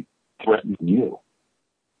really threatening you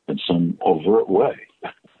in some overt way.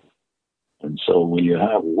 And so when you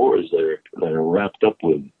have wars that are wrapped up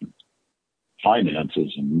with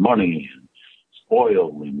finances and money and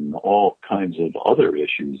oil and all kinds of other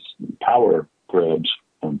issues, power grabs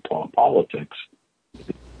from politics, if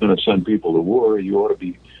you're going to send people to war, you ought to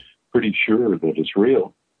be pretty sure that it's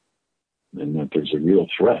real and that there's a real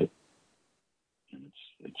threat. And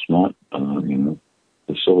it's not,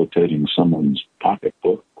 facilitating someone's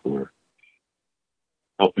pocketbook or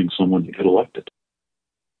helping someone to get elected.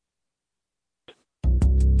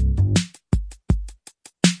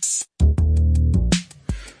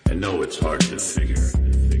 I know it's hard to figure,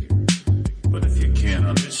 but if you can't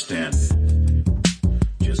understand it,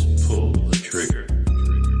 just pull the trigger.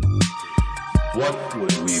 What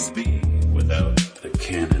would we be without the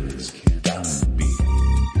cannon's downbeat?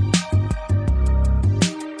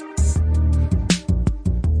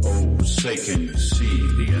 Oh, say can you see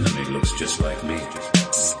the enemy looks just like me?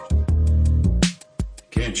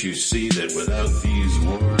 Can't you see that without these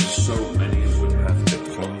wars, so many would have to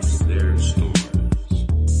close their stores?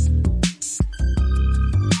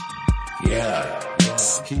 Yeah,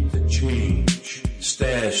 keep the change,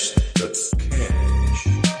 stash the cash.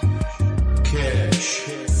 Cash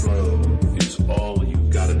flow is all you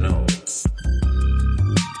gotta know.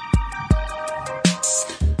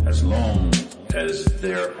 As long as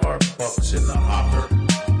there are bucks in the hopper,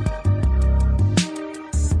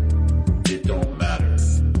 it don't matter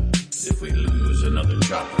if we lose another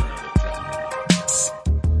chopper.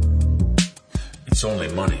 It's only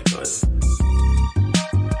money, bud.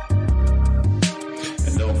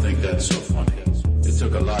 Don't think that's so funny. It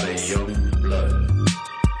took a lot of young blood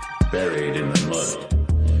buried in the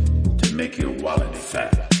mud to make your wallet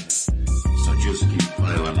fat. So just keep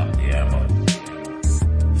piling up the ammo.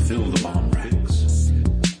 Fill the bomb racks.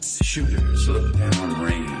 Shooters look down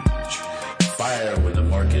range. Fire when the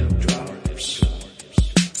market drops.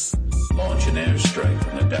 Launch an airstrike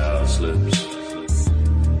when the dial slips.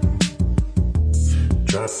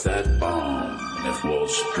 Drop that bomb if Wall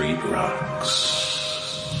Street rocks.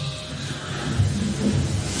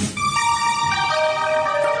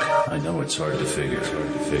 I know it's hard to figure,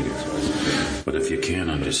 but if you can't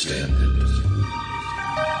understand it,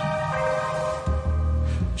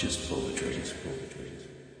 just pull the trigger.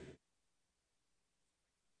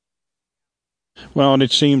 Well, and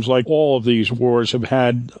it seems like all of these wars have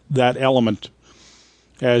had that element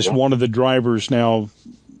as one of the drivers. Now,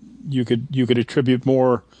 you could attribute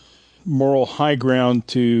more moral high ground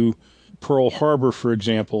to Pearl Harbor, for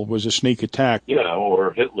example, was a sneak attack. Yeah,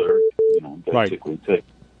 or Hitler, basically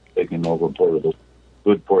taking over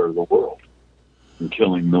good part of the world and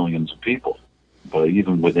killing millions of people. But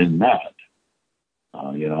even within that,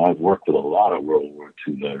 I've worked with a lot of World War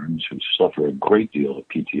II veterans who suffer a great deal of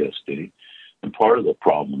PTSD. And part of the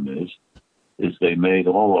problem is they made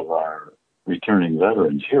all of our returning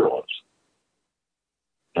veterans heroes.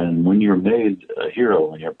 And when you're made a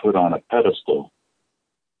hero and you're put on a pedestal,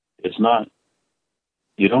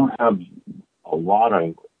 you don't have a lot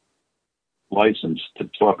of license to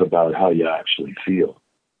talk about how you actually feel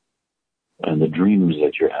and the dreams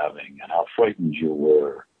that you're having and how frightened you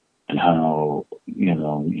were and how, you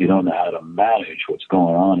don't know how to manage what's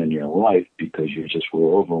going on in your life because you just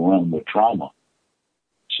were overwhelmed with trauma.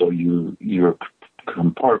 So you're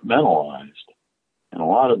compartmentalized. And a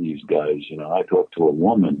lot of these guys, I talked to a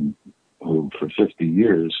woman who for 50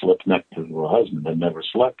 years slept next to her husband and never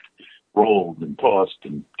slept, rolled and tossed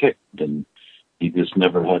and kicked, and he just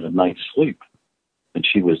never had a night's sleep. And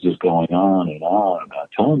she was just going on and on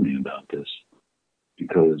about telling me about this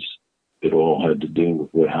because it all had to do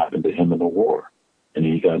with what happened to him in the war. And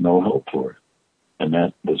he got no help for it. And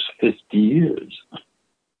that was 50 years.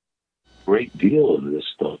 Great deal of this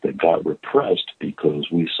stuff that got repressed because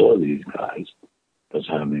we saw these guys as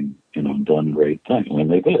having, done great things. And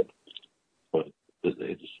they did. But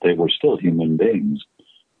they were still human beings.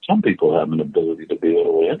 Some people have an ability to be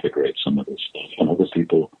able to integrate some of this stuff, and other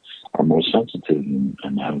people are more sensitive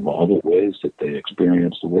and have other ways that they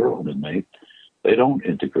experience the world, and they don't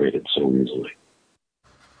integrate it so easily.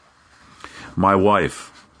 My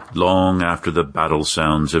wife, long after the battle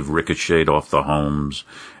sounds have ricocheted off the homes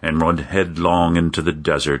and run headlong into the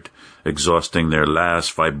desert, exhausting their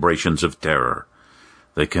last vibrations of terror,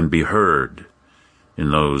 they can be heard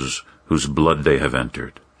in those whose blood they have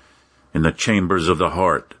entered. In the chambers of the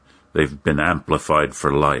heart, they've been amplified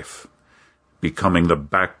for life, becoming the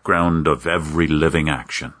background of every living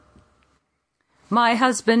action. My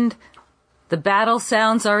husband, the battle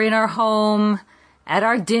sounds are in our home, at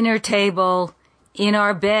our dinner table, in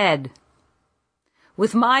our bed.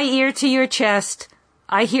 With my ear to your chest,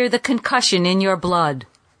 I hear the concussion in your blood.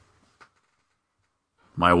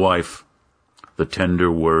 My wife, the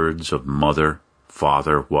tender words of mother,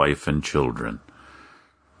 father, wife, and children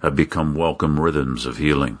have become welcome rhythms of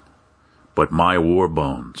healing, but my war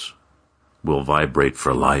bones will vibrate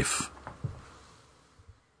for life.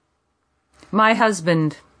 My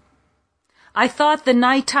husband, I thought the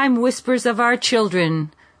nighttime whispers of our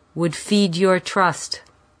children would feed your trust.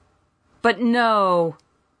 But no,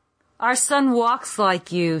 our son walks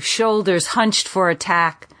like you, shoulders hunched for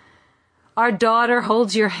attack. Our daughter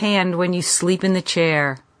holds your hand when you sleep in the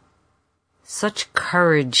chair. Such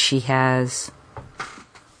courage she has.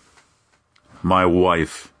 My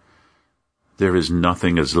wife, there is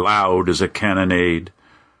nothing as loud as a cannonade,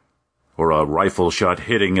 or a rifle shot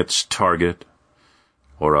hitting its target,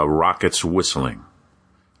 or a rocket's whistling,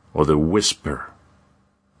 or the whisper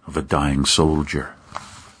of a dying soldier,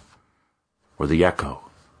 or the echo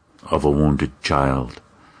of a wounded child,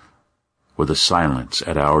 or the silence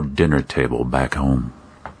at our dinner table back home.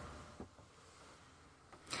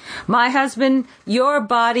 My husband, your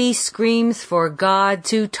body screams for God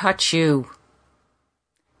to touch you.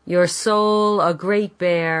 Your soul, a great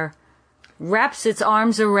bear, wraps its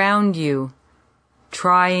arms around you,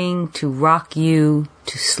 trying to rock you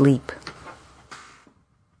to sleep.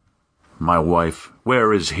 My wife,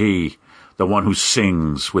 where is he, the one who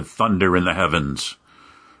sings with thunder in the heavens,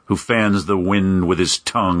 who fans the wind with his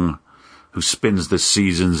tongue, who spins the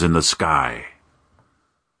seasons in the sky?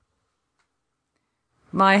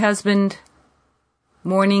 My husband,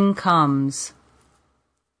 morning comes.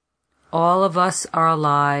 All of us are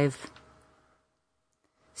alive,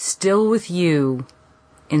 still with you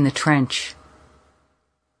in the trench.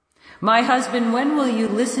 My husband, when will you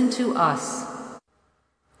listen to us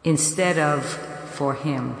instead of for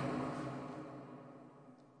him?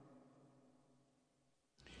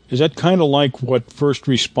 Is that kind of like what first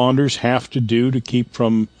responders have to do to keep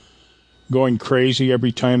from going crazy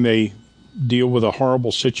every time they deal with a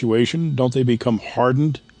horrible situation? Don't they become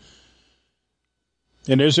hardened?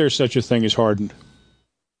 And is there such a thing as hardened?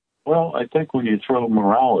 Well, I think when you throw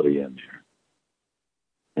morality in there,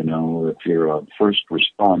 if you're a first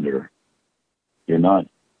responder, you're not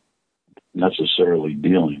necessarily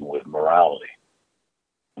dealing with morality.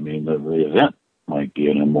 I mean, the event might be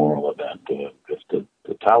an immoral event. If the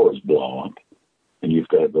towers blow up and you've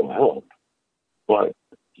got to go help, but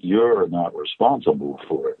you're not responsible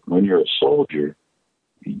for it. When you're a soldier,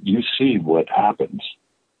 you see what happens.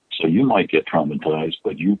 So you might get traumatized,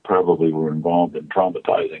 but you probably were involved in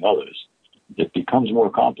traumatizing others. It becomes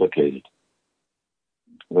more complicated,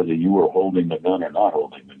 whether you were holding the gun or not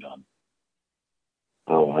holding the gun.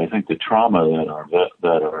 So I think the trauma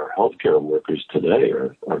that our healthcare workers today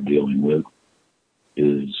are dealing with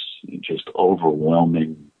is just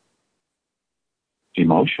overwhelming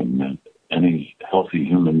emotion that any healthy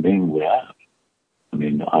human being would have. I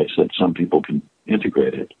mean, I said some people can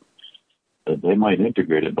integrate it. They might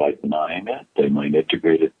integrate it by denying it. They might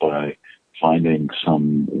integrate it by finding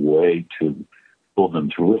some way to pull them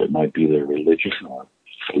through it. It might be their religion or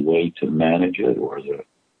a way to manage it, or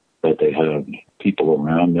that they have people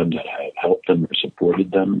around them that have helped them or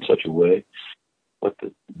supported them in such a way. But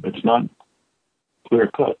it's not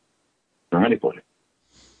clear-cut for anybody.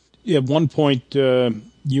 At one point,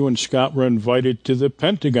 you and Scott were invited to the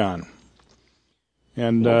Pentagon.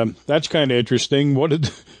 And that's kind of interesting.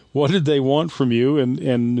 What did they want from you,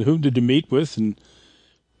 and who did you meet with, and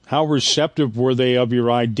how receptive were they of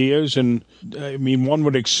your ideas? And I mean, one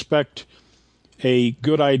would expect a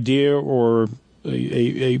good idea or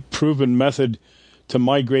a proven method to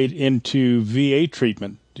migrate into VA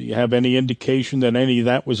treatment. Do you have any indication that any of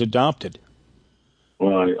that was adopted?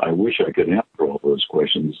 Well, I wish I could answer all those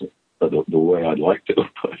questions the way I'd like to,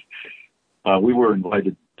 but we were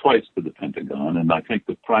invited twice to the Pentagon, and I think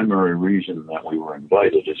the primary reason that we were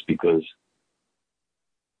invited is because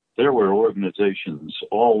there were organizations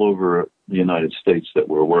all over the United States that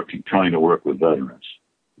were trying to work with veterans,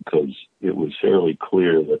 because it was fairly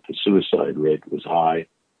clear that the suicide rate was high.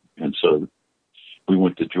 And so we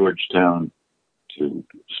went to Georgetown to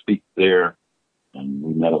speak there, and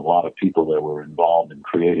we met a lot of people that were involved in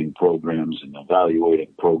creating programs and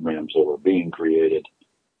evaluating programs that were being created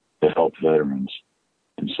to help veterans.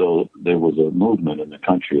 And so there was a movement in the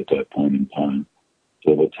country at that point in time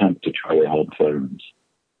to attempt to try to help veterans.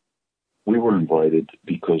 We were invited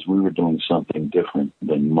because we were doing something different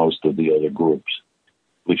than most of the other groups,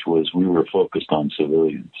 which was we were focused on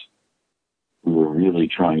civilians. We were really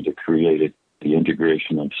trying to create the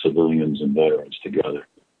integration of civilians and veterans together.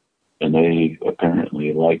 And they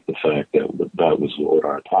apparently liked the fact that that was what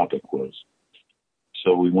our topic was.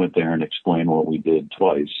 So we went there and explained what we did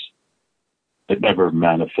twice. It never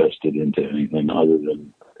manifested into anything other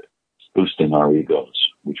than boosting our egos,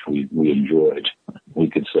 which we enjoyed. We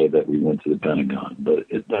could say that we went to the Pentagon, but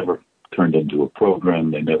it never turned into a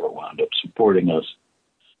program. They never wound up supporting us.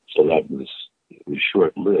 So it was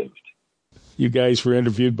short-lived. You guys were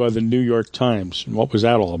interviewed by the New York Times. And what was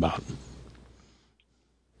that all about?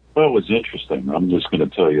 Well, it was interesting. I'm just going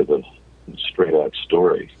to tell you the straight-out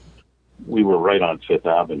story. We were right on Fifth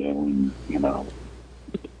Avenue,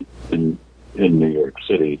 in New York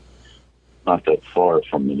City, not that far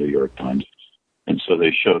from the New York Times. And so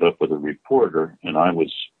they showed up with a reporter, and I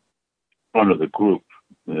was front of the group.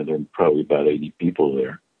 There were probably about 80 people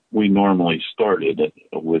there. We normally started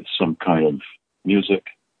with some kind of music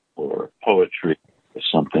or poetry or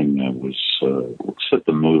something that was set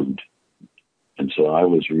the mood. And so I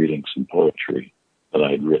was reading some poetry that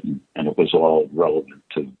I had written, and it was all relevant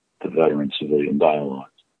to the veteran-civilian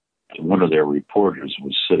dialogue. And one of their reporters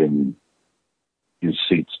was sitting a few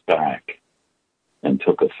seats back and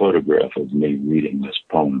took a photograph of me reading this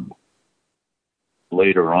poem.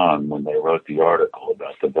 Later on, when they wrote the article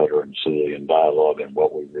about the veteran-civilian dialogue and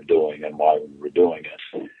what we were doing and why we were doing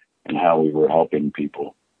it and how we were helping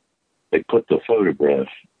people, they put the photograph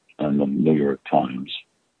in the New York Times.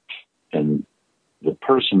 And the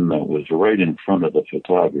person that was right in front of the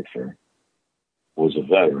photographer was a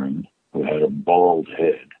veteran who had a bald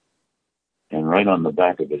head. And right on the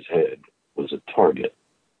back of his head was a target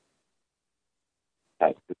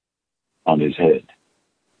on his head.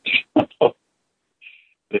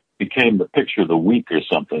 It became the picture of the week or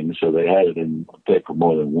something, so they had it in the paper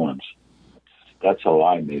more than once. That's how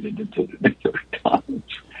I made it into the New York Times.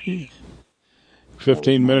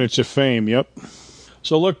 15 minutes of fame, yep.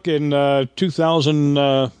 So look, in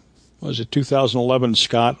 2011,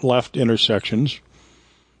 Scott left Intersections,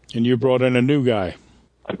 and you brought in a new guy.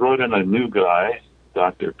 I brought in a new guy,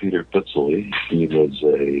 Dr. Peter Pitzley. He was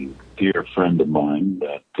a dear friend of mine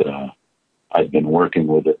that I'd been working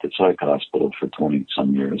with at the psych hospital for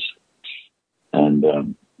 20-some years.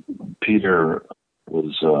 And Peter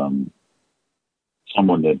was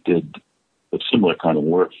someone that did a similar kind of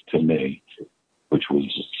work to me, which was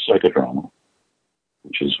psychodrama,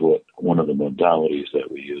 which is one of the modalities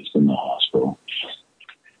that we used in the hospital.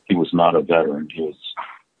 He was not a veteran. He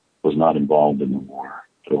was not involved in the war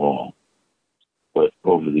at all. But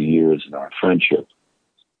over the years in our friendship,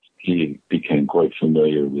 he became quite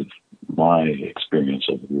familiar with my experience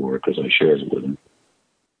of the war because I shared it with him.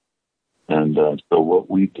 And so what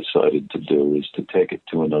we decided to do is to take it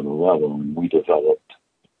to another level, and we developed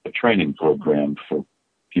a training program for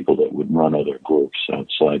people that would run other groups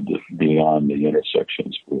outside, beyond the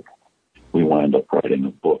Intersections group. We wound up writing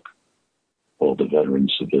a book called The Veteran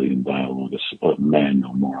Civilian Dialogue, a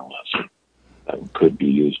manual, more or less, that could be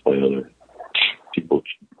used by other people,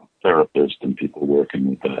 therapists and people working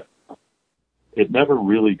with that. It never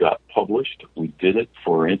really got published. We did it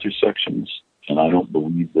for Intersections, and I don't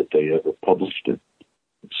believe that they ever published it.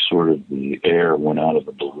 It's sort of the air went out of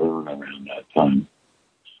the balloon around that time.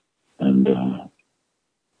 And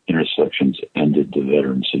Intersections ended the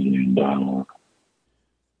Veteran Civilian Dialogue.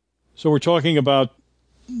 So we're talking about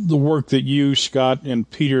the work that you, Scott, and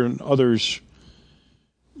Peter and others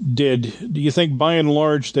did. Do you think, by and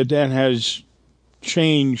large, that has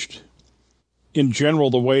changed, in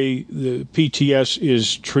general, the way the PTS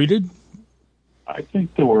is treated? I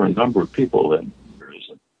think there were a number of people that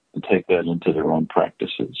take that into their own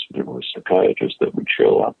practices. There were psychiatrists that would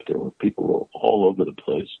show up. There were people all over the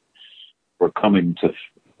place who were coming to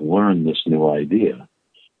learn this new idea.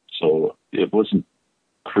 So it wasn't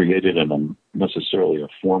created in necessarily a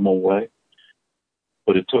formal way,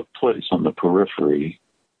 but it took place on the periphery.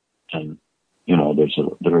 And, you know,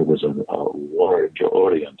 there was a large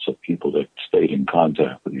audience of people that stayed in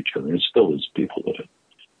contact with each other. There still is people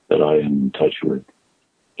that I am in touch with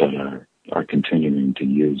that are continuing to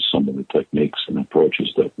use some of the techniques and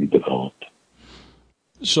approaches that we developed.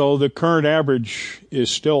 So the current average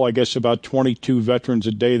is still, I guess, about 22 veterans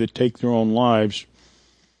a day that take their own lives.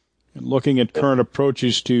 And looking at current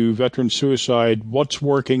approaches to veteran suicide, what's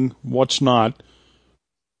working, what's not?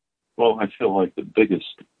 Well, I feel like the biggest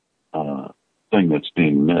thing that's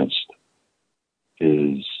being missed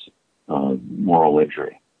is moral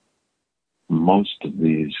injury. Most of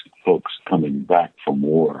these folks coming back from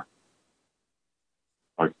war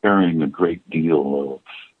are carrying a great deal of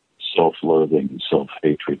self-loathing and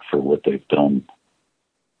self-hatred for what they've done.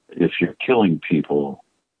 If you're killing people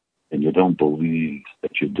and you don't believe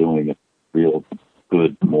that you're doing it for real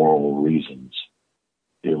good moral reasons,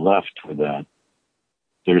 you're left with that.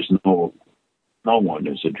 There's no one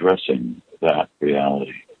is addressing that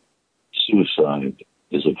reality. Suicide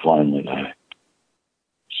is a violent act.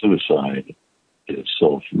 Suicide is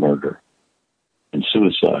self-murder. And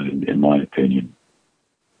suicide, in my opinion,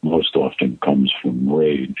 most often comes from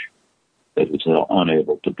rage that is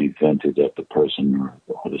unable to be vented at the person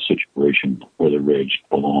or the situation where the rage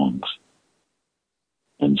belongs.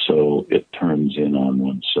 And so it turns in on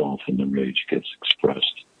oneself and the rage gets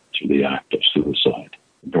expressed through the act of suicide.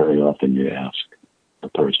 Very often you ask the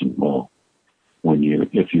person, well,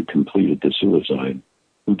 if you completed the suicide,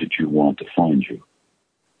 who did you want to find you?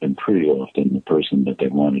 And pretty often the person that they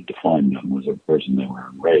wanted to find them was a person they were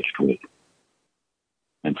enraged with.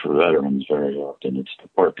 And for veterans, very often it's the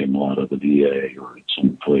parking lot of the VA or it's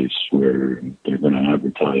some place where they're going to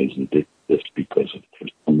advertise this because of for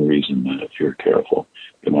some reason that if you're careful,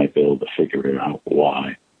 you might be able to figure out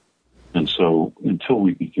why. And so until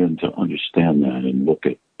we begin to understand that and look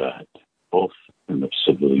at that, both in the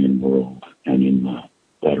civilian world and in the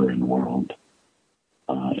veteran world,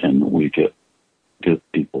 and we give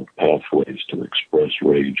people pathways to express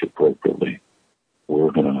rage appropriately,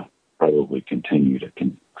 we're going to probably continue to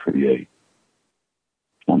create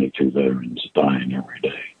 22 veterans dying every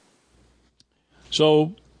day.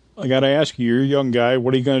 So I got to ask you, you're a young guy.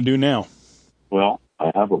 What are you going to do now? Well,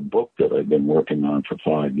 I have a book that I've been working on for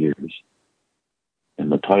 5 years.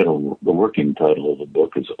 And the working title of the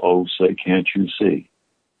book is, Oh, Say Can't You See?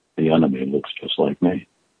 The Enemy Looks Just Like Me.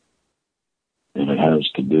 And it has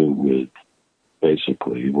to do with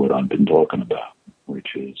basically what I've been talking about,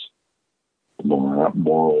 which is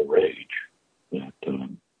moral rage that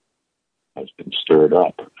has been stirred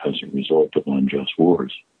up as a result of unjust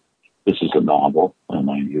wars. This is a novel, and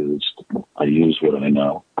I use what I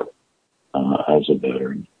know as a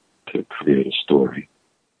veteran to create a story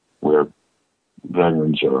where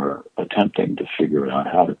veterans are attempting to figure out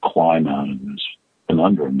how to climb out of this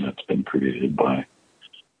conundrum that's been created by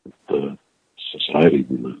the society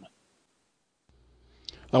we live in.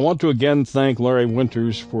 I want to again thank Larry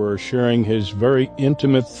Winters for sharing his very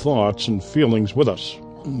intimate thoughts and feelings with us.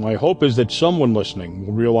 My hope is that someone listening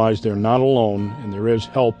will realize they're not alone and there is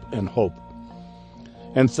help and hope.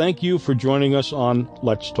 And thank you for joining us on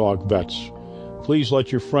Let's Talk Vets. Please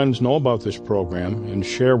let your friends know about this program and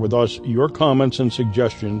share with us your comments and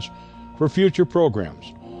suggestions for future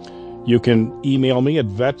programs. You can email me at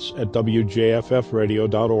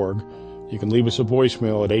vets@wjffradio.org You can leave us a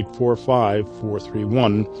voicemail at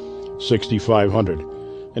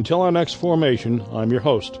 845-431-6500. Until our next formation, I'm your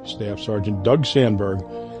host, Staff Sergeant Doug Sandberg.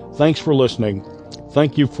 Thanks for listening.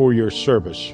 Thank you for your service.